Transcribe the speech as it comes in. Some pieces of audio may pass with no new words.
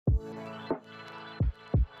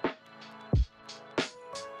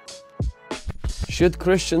Should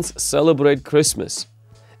Christians celebrate Christmas?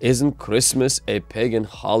 Isn't Christmas a pagan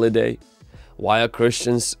holiday? Why are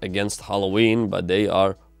Christians against Halloween but they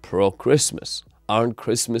are pro-Christmas? Aren't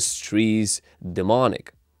Christmas trees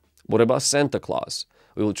demonic? What about Santa Claus?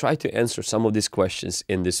 We will try to answer some of these questions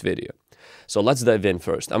in this video. So let's dive in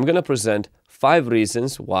first. I'm going to present 5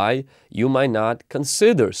 reasons why you might not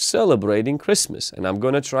consider celebrating Christmas. And I'm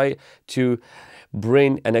going to try to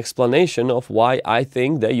bring an explanation of why I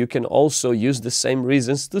think that you can also use the same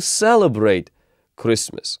reasons to celebrate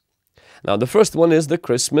Christmas. Now, the first one is that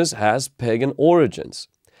Christmas has pagan origins.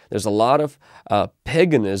 There's a lot of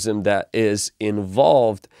paganism that is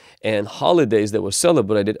involved in holidays that were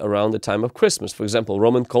celebrated around the time of Christmas. For example,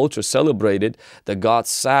 Roman culture celebrated the god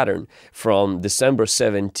Saturn from December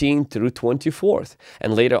 17th through 24th.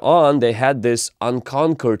 And later on, they had this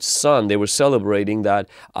unconquered sun. They were celebrating that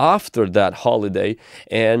after that holiday.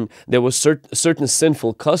 And there were certain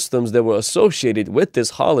sinful customs that were associated with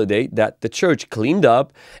this holiday that the church cleaned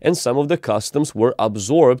up, and some of the customs were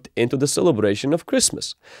absorbed into the celebration of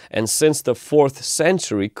Christmas. And since the 4th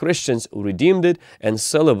century, Christians redeemed it and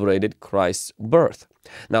celebrated Christ's birth.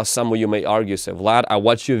 Now, some of you may argue, say, Vlad, I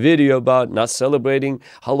watched your video about not celebrating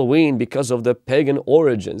Halloween because of the pagan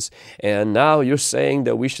origins, and now you're saying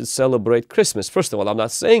that we should celebrate Christmas. First of all, I'm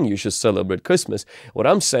not saying you should celebrate Christmas. What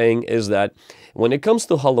I'm saying is that when it comes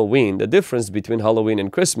to Halloween, the difference between Halloween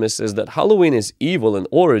and Christmas is that Halloween is evil in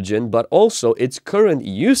origin, but also its current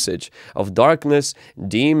usage of darkness,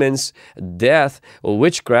 demons, death, or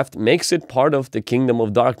witchcraft makes it part of the kingdom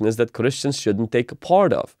of darkness that Christians shouldn't take a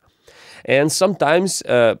part of. And sometimes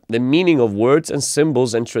the meaning of words and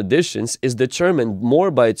symbols and traditions is determined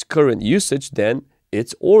more by its current usage than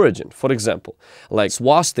its origin. For example, like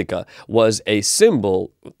swastika was a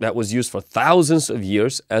symbol that was used for thousands of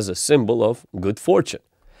years as a symbol of good fortune.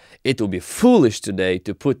 It would be foolish today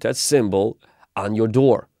to put that symbol on your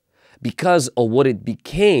door, because of what it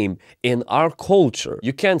became in our culture.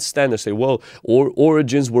 You can't stand there and say, well,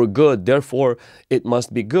 origins were good, therefore it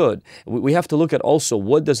must be good. We have to look at also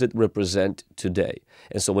what does it represent today.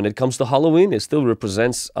 And so when it comes to Halloween, it still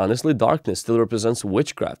represents, honestly, darkness, still represents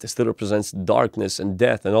witchcraft, it still represents darkness and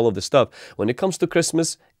death and all of this stuff. When it comes to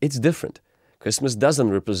Christmas, it's different. Christmas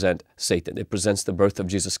doesn't represent Satan. It presents the birth of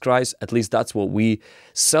Jesus Christ. At least that's what we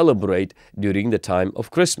celebrate during the time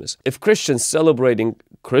of Christmas. If Christians celebrating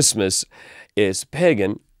Christmas is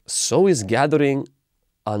pagan, so is gathering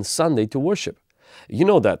on Sunday to worship. You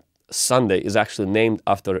know that Sunday is actually named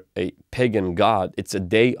after a pagan god. It's a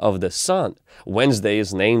day of the sun. Wednesday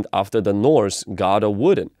is named after the Norse god of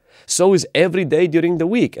wooden. So is every day during the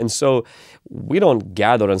week. And so we don't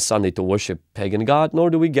gather on Sunday to worship pagan God, nor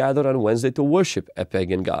do we gather on Wednesday to worship a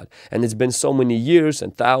pagan God. And it's been so many years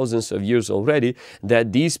and thousands of years already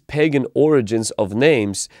that these pagan origins of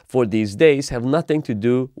names for these days have nothing to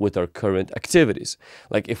do with our current activities.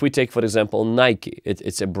 Like if we take, for example, Nike,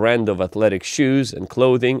 it's a brand of athletic shoes and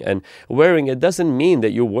clothing, and wearing it doesn't mean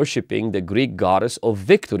that you're worshiping the Greek goddess of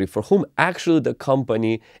victory, for whom actually the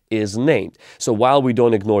company is named. So while we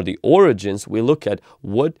don't ignore the origins, we look at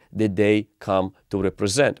what did they come to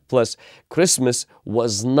represent. Plus, Christmas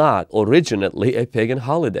was not originally a pagan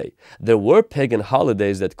holiday. There were pagan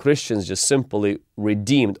holidays that Christians just simply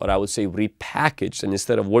redeemed, or I would say repackaged, and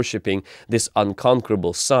instead of worshiping this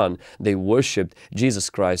unconquerable sun, they worshipped Jesus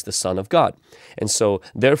Christ, the Son of God. And so,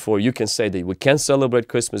 therefore, you can say that we can't celebrate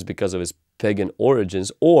Christmas because of its pagan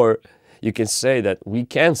origins, or you can say that we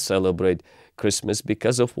can celebrate Christmas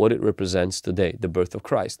because of what it represents today, the birth of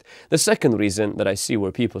Christ. The second reason that I see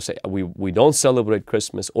where people say we don't celebrate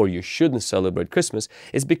Christmas, or you shouldn't celebrate Christmas,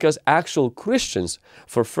 is because actual Christians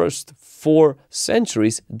for first 4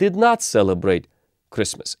 centuries did not celebrate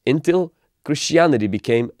Christmas until Christianity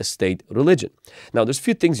became a state religion. Now, there's a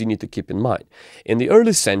few things you need to keep in mind. In the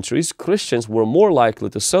early centuries, Christians were more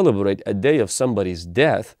likely to celebrate a day of somebody's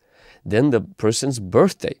death than the person's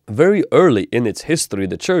birthday. Very early in its history,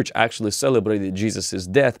 the church actually celebrated Jesus'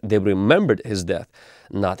 death. They remembered his death,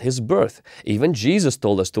 not his birth. Even Jesus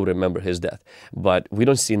told us to remember his death, but we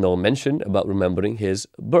don't see no mention about remembering his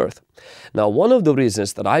birth. Now, one of the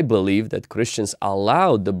reasons that I believe that Christians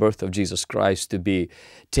allowed the birth of Jesus Christ to be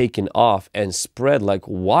taken off and spread like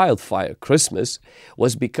wildfire Christmas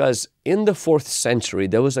was because in the 4th century,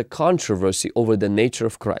 there was a controversy over the nature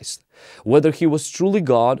of Christ, whether he was truly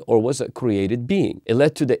God or was a created being. It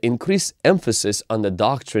led to the increased emphasis on the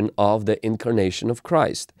doctrine of the incarnation of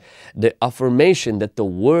Christ, the affirmation that the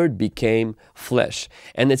Word became flesh.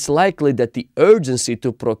 And it's likely that the urgency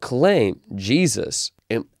to proclaim Jesus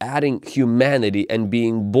adding humanity and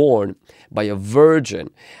being born by a virgin,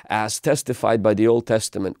 as testified by the Old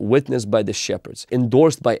Testament, witnessed by the shepherds,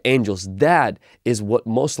 endorsed by angels, that is what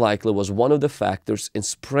most likely was one of the factors in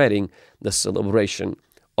spreading the celebration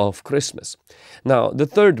of Christmas. Now, the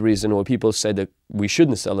third reason why people say that we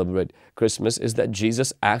shouldn't celebrate Christmas is that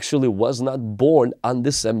Jesus actually was not born on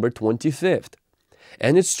December 25th.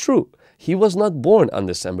 And it's true. He was not born on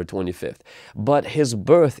December 25th, but His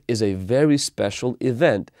birth is a very special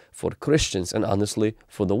event for Christians and honestly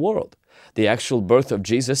for the world. The actual birth of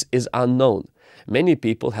Jesus is unknown. Many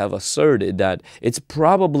people have asserted that it's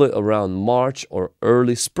probably around March or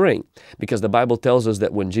early spring, because the Bible tells us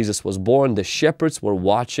that when Jesus was born, the shepherds were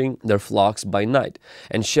watching their flocks by night.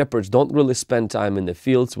 And shepherds don't really spend time in the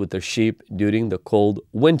fields with their sheep during the cold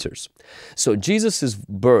winters. So Jesus'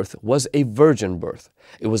 birth was a virgin birth.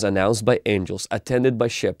 It was announced by angels, attended by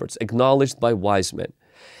shepherds, acknowledged by wise men.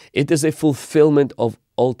 It is a fulfillment of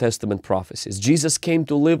Old Testament prophecies. Jesus came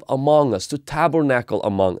to live among us, to tabernacle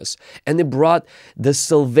among us, and He brought the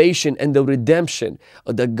salvation and the redemption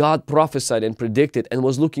that God prophesied and predicted and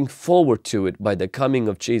was looking forward to it by the coming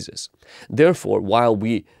of Jesus. Therefore, while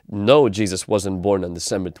we know Jesus wasn't born on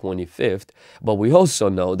December 25th, but we also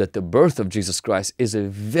know that the birth of Jesus Christ is a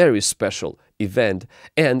very special event,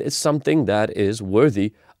 and it's something that is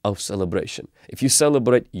worthy of celebration. If you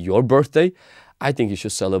celebrate your birthday, I think you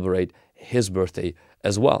should celebrate His birthday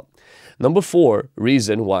as well. Number 4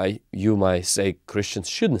 reason why you might say Christians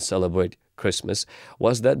shouldn't celebrate Christmas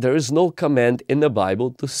was that there is no command in the Bible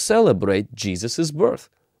to celebrate Jesus' birth.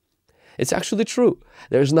 It's actually true.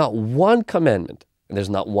 There's not one commandment, there's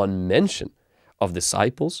not one mention of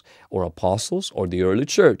disciples or apostles or the early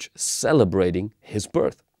church celebrating His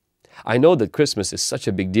birth. I know that Christmas is such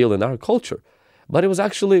a big deal in our culture, but it was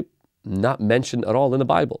actually not mentioned at all in the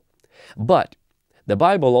Bible. But the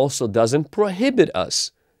Bible also doesn't prohibit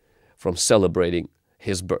us from celebrating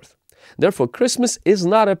His birth. Therefore, Christmas is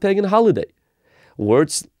not a pagan holiday.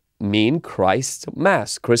 Words mean Christ's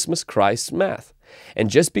Mass, Christmas, Christ's Mass.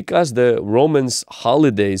 And just because the Romans'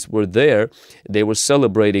 holidays were there, they were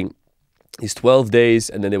celebrating these 12 days,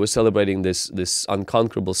 and then they were celebrating this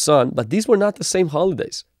unconquerable Son, but these were not the same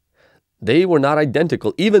holidays. They were not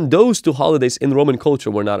identical. Even those two holidays in Roman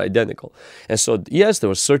culture were not identical. And so, yes, there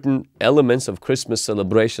were certain elements of Christmas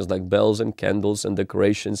celebrations like bells and candles and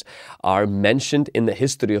decorations are mentioned in the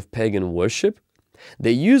history of pagan worship.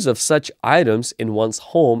 The use of such items in one's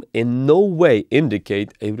home in no way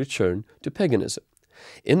indicate a return to paganism.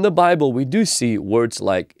 In the Bible, we do see words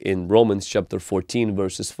like in Romans chapter 14,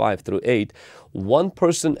 verses 5 through 8, one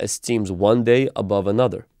person esteems one day above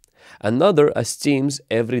another. Another esteems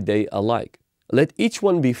every day alike. Let each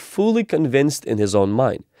one be fully convinced in his own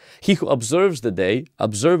mind. He who observes the day,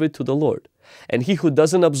 observe it to the Lord. And he who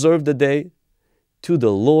doesn't observe the day, to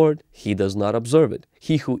the Lord he does not observe it.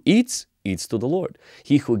 He who eats, eats to the Lord.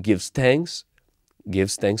 He who gives thanks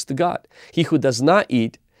to God. He who does not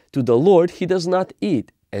eat, to the Lord he does not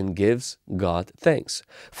eat, and gives God thanks.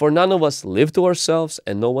 For none of us live to ourselves,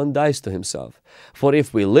 and no one dies to himself. For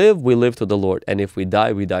if we live to the Lord, and if we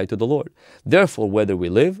die to the Lord. Therefore, whether we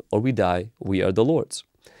live or we die, we are the Lord's.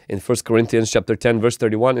 In 1 Corinthians chapter 10, verse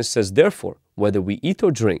 31, it says, therefore, whether we eat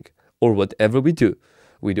or drink, or whatever we do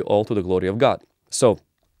all to the glory of God. So,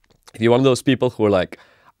 if you're one of those people who are like,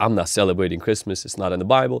 I'm not celebrating Christmas, it's not in the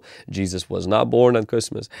Bible, Jesus was not born on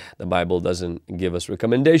Christmas, the Bible doesn't give us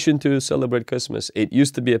recommendation to celebrate Christmas, it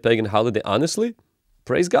used to be a pagan holiday, honestly,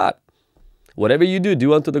 praise God. Whatever you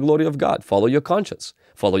do unto the glory of God. Follow your conscience,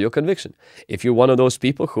 follow your conviction. If you're one of those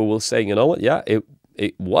people who will say, you know what, yeah,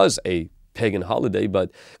 it was a pagan holiday, but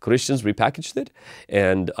Christians repackaged it.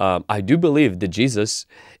 And I do believe that Jesus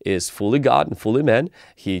is fully God and fully man.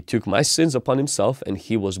 He took my sins upon Himself and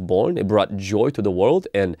He was born. It brought joy to the world,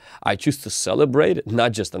 and I choose to celebrate it,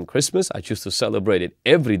 not just on Christmas. I choose to celebrate it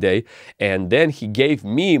every day. And then He gave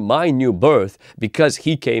me my new birth because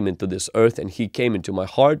He came into this earth and He came into my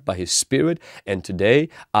heart by His Spirit. And today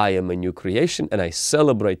I am a new creation, and I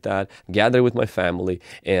celebrate that, gather with my family,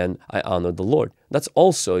 and I honor the Lord. That's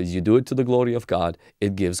also, as you do it to the glory of God,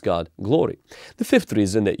 it gives God glory. The fifth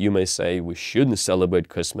reason that you may say we shouldn't celebrate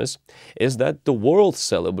Christmas is that the world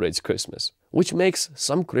celebrates Christmas, which makes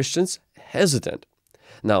some Christians hesitant.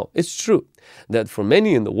 Now, it's true that for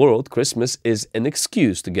many in the world, Christmas is an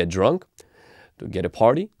excuse to get drunk, to get a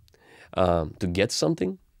party, to get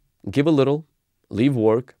something, give a little, leave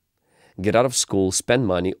work, get out of school, spend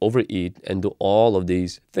money, overeat, and do all of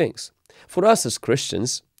these things. For us as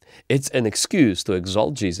Christians, it's an excuse to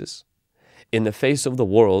exalt Jesus in the face of the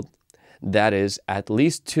world that is at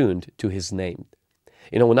least tuned to His name.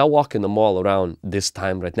 You know, when I walk in the mall around this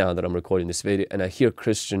time right now that I'm recording this video, and I hear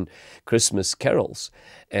Christian Christmas carols,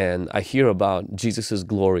 and I hear about Jesus's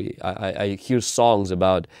glory, I hear songs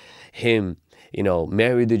about Him, you know,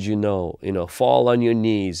 Mary, did you know, fall on your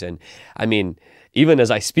knees. And I mean, even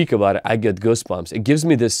as I speak about it, I get goosebumps. It gives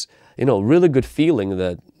me this, really good feeling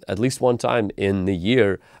that at least one time in the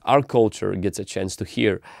year, our culture gets a chance to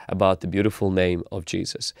hear about the beautiful name of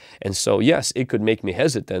Jesus. And so, yes, it could make me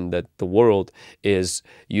hesitant that the world is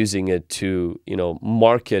using it to,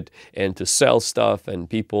 market and to sell stuff, and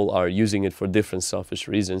people are using it for different selfish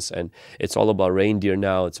reasons. And it's all about reindeer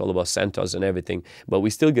now, it's all about Santas and everything. But we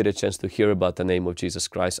still get a chance to hear about the name of Jesus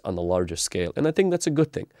Christ on a larger scale. And I think that's a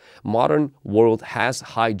good thing. Modern world has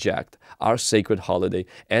hijacked our sacred holiday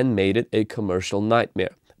and made it a commercial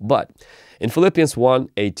nightmare. But in Philippians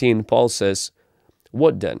 1:18, Paul says,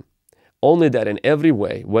 "What then? Only that in every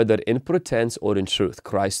way, whether in pretense or in truth,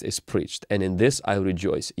 Christ is preached. And in this I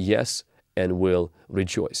rejoice, yes, and will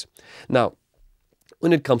rejoice." Now,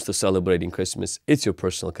 when it comes to celebrating Christmas, it's your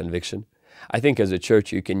personal conviction. I think as a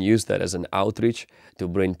church, you can use that as an outreach to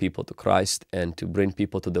bring people to Christ and to bring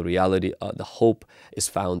people to the reality the hope is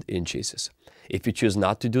found in Jesus. If you choose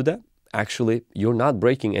not to do that, actually, you're not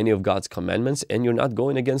breaking any of God's commandments, and you're not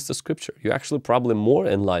going against the Scripture. You're actually probably more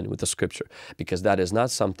in line with the Scripture, because that is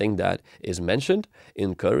not something that is mentioned,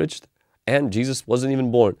 encouraged, and Jesus wasn't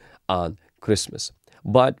even born on Christmas.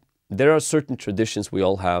 But there are certain traditions we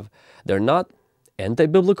all have. They're not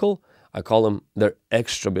anti-biblical. I call them, they're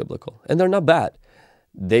extra-biblical, and they're not bad.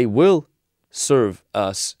 They will serve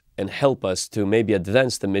us and help us to maybe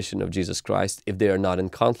advance the mission of Jesus Christ if they are not in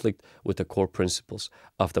conflict with the core principles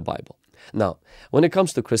of the Bible. Now, when it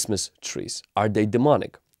comes to Christmas trees, are they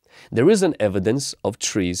demonic? There is an evidence of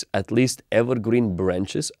trees, at least evergreen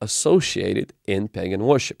branches, associated in pagan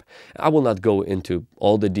worship. I will not go into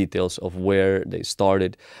all the details of where they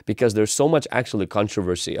started, because there's so much actually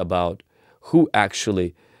controversy about who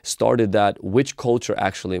actually started that, which culture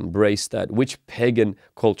actually embraced that, which pagan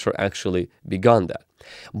culture actually began that.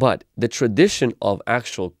 But the tradition of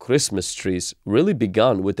actual Christmas trees really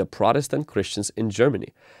began with the Protestant Christians in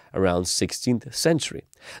Germany around 16th century.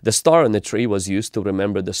 The star on the tree was used to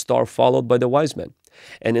remember the star followed by the wise men.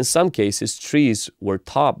 And in some cases, trees were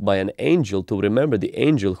topped by an angel to remember the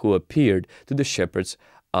angel who appeared to the shepherds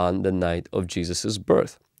on the night of Jesus'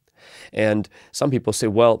 birth. And some people say,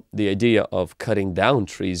 well, the idea of cutting down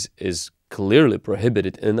trees is clearly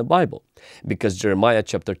prohibited in the Bible, because Jeremiah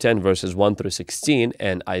chapter 10 verses 1 through 16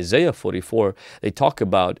 and Isaiah 44, they talk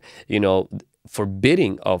about,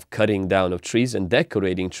 forbidding of cutting down of trees and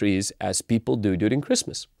decorating trees as people do during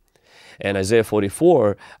Christmas. And Isaiah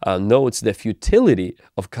 44 notes the futility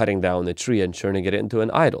of cutting down a tree and turning it into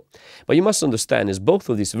an idol. But you must understand is both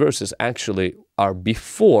of these verses actually are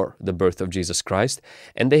before the birth of Jesus Christ,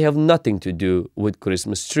 and they have nothing to do with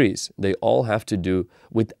Christmas trees. They all have to do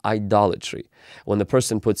with idolatry. When the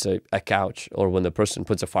person puts a couch, or when the person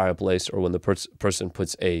puts a fireplace, or when the person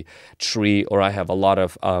puts a tree, or I have a lot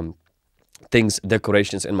of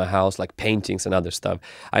decorations in my house, like paintings and other stuff.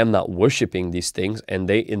 I am not worshiping these things, and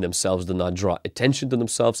they in themselves do not draw attention to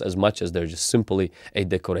themselves as much as they're just simply a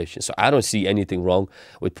decoration. So I don't see anything wrong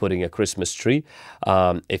with putting a Christmas tree.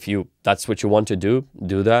 If that's what you want to do,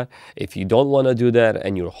 do that. If you don't want to do that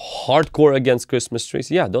and you're hardcore against Christmas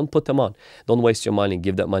trees, yeah, don't put them on. Don't waste your money.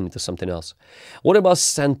 Give that money to something else. What about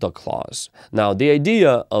Santa Claus? Now, the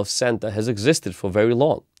idea of Santa has existed for very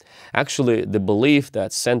long. Actually, the belief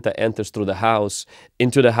that Santa enters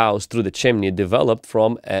into the house through the chimney developed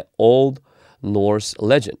from an old Norse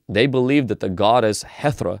legend. They believed that the goddess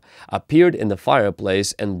Hethra appeared in the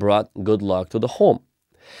fireplace and brought good luck to the home.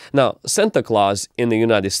 Now, Santa Claus in the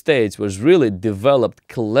United States was really developed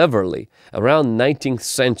cleverly around 19th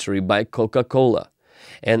century by Coca-Cola.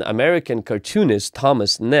 And American cartoonist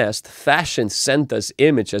Thomas Nast fashioned Santa's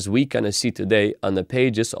image as we kind of see today on the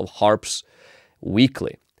pages of Harper's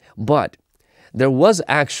Weekly. But there was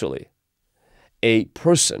actually a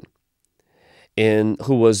person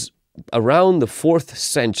who was around the 4th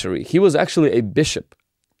century. He was actually a bishop,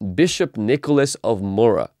 Bishop Nicholas of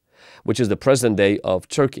Myra, which is the present day of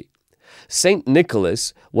Turkey. Saint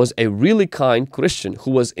Nicholas was a really kind Christian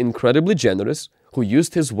who was incredibly generous, who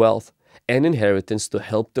used his wealth and inheritance to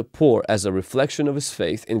help the poor as a reflection of his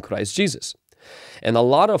faith in Christ Jesus. And a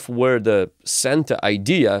lot of where the Santa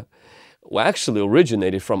idea actually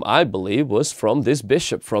originated from, I believe, was from this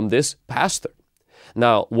bishop, from this pastor.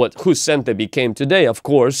 Now, who Santa became today, of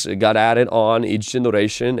course, it got added on each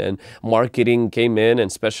generation, and marketing came in, and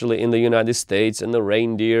especially in the United States, and the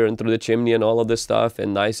reindeer and through the chimney and all of this stuff,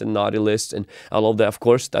 and nice and naughty lists and all of that. Of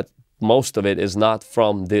course, that most of it is not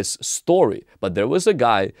from this story. But there was a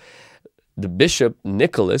guy, the Bishop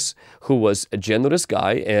Nicholas, who was a generous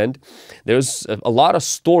guy, and there's a lot of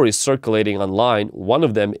stories circulating online. One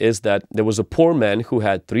of them is that there was a poor man who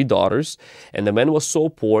had 3 daughters, and the man was so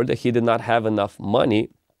poor that he did not have enough money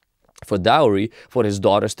for dowry for his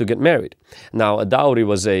daughters to get married. Now, a dowry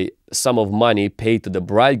was a sum of money paid to the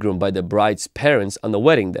bridegroom by the bride's parents on the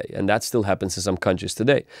wedding day, and that still happens in some countries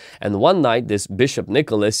today. And one night, this Bishop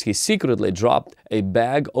Nicholas, he secretly dropped a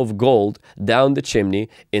bag of gold down the chimney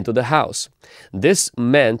into the house. This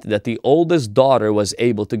meant that the oldest daughter was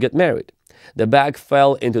able to get married. The bag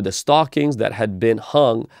fell into the stockings that had been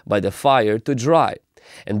hung by the fire to dry.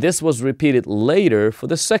 And this was repeated later for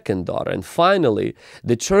the second daughter. And finally,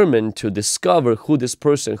 determined to discover who this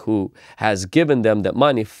person who has given them the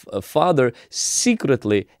money, father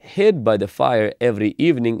secretly hid by the fire every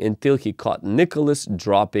evening until he caught Nicholas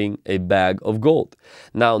dropping a bag of gold.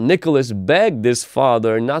 Now, Nicholas begged this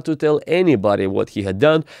father not to tell anybody what he had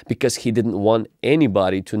done because he didn't want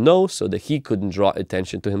anybody to know so that he couldn't draw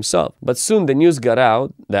attention to himself. But soon the news got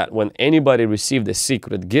out that when anybody received a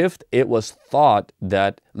secret gift, it was thought that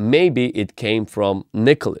maybe it came from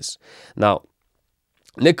Nicholas. Now,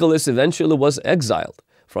 Nicholas eventually was exiled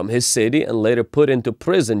from his city and later put into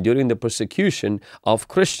prison during the persecution of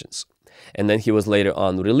Christians. And then he was later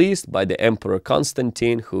on released by the Emperor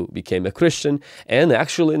Constantine, who became a Christian. And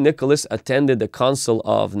actually, Nicholas attended the Council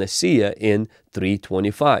of Nicaea in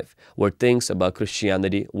 325, where things about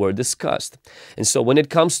Christianity were discussed. And so when it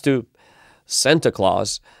comes to Santa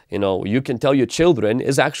Claus, you can tell your children,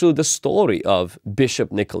 is actually the story of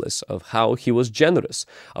Bishop Nicholas, of how he was generous,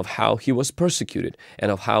 of how he was persecuted,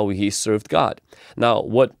 and of how he served God. Now,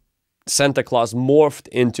 what Santa Claus morphed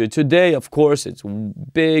into today, of course, it's a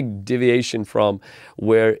big deviation from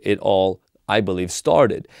where it all, I believe,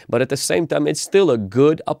 started. But at the same time, it's still a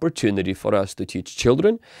good opportunity for us to teach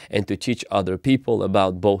children and to teach other people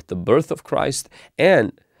about both the birth of Christ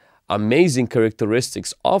and amazing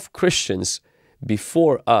characteristics of Christians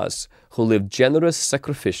before us who lived generous,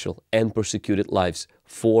 sacrificial, and persecuted lives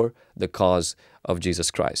for the cause of Jesus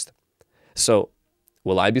Christ. So,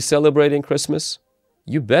 will I be celebrating Christmas?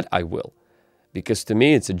 You bet I will. Because to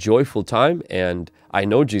me, it's a joyful time, and I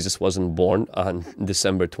know Jesus wasn't born on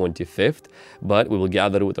December 25th, but we will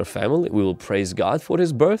gather with our family, we will praise God for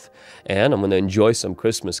His birth, and I'm going to enjoy some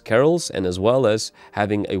Christmas carols, and as well as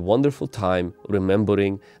having a wonderful time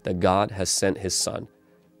remembering that God has sent His Son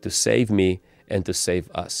to save me and to save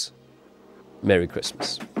us. Merry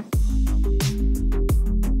Christmas.